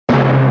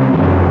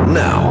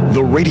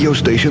the radio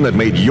station that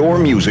made your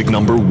music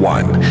number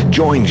one,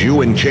 joins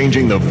you in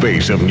changing the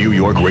face of New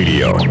York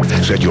radio.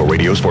 Set your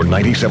radios for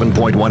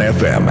 97.1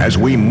 FM as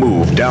we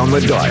move down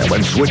the dial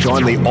and switch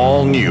on the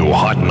all-new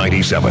Hot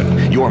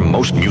 97, your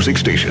most music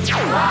station.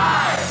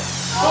 5,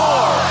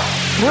 4,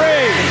 3,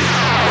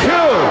 2,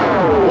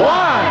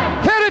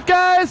 1. Hit it,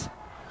 guys!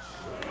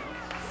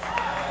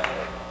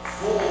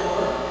 4,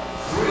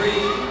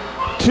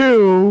 3,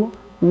 2,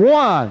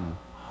 1.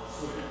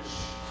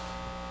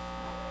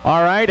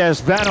 All right,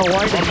 as Vanna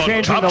White is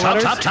changing the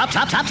letters.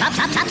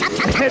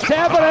 It's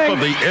happening.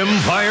 Of the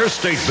Empire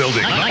State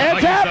Building.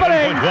 It's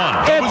happening.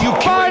 It's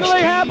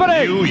finally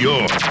happening. New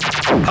York.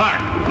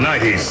 Hot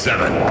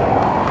 97.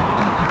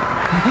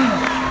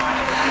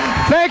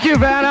 Thank you,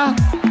 Vanna.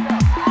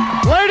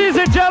 Ladies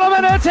and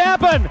gentlemen, it's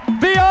happened.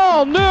 The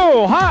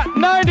all-new Hot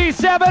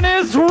 97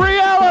 is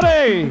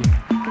reality.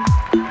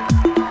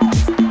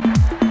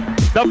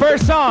 The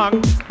first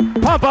song,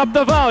 Pump Up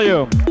the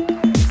Volume.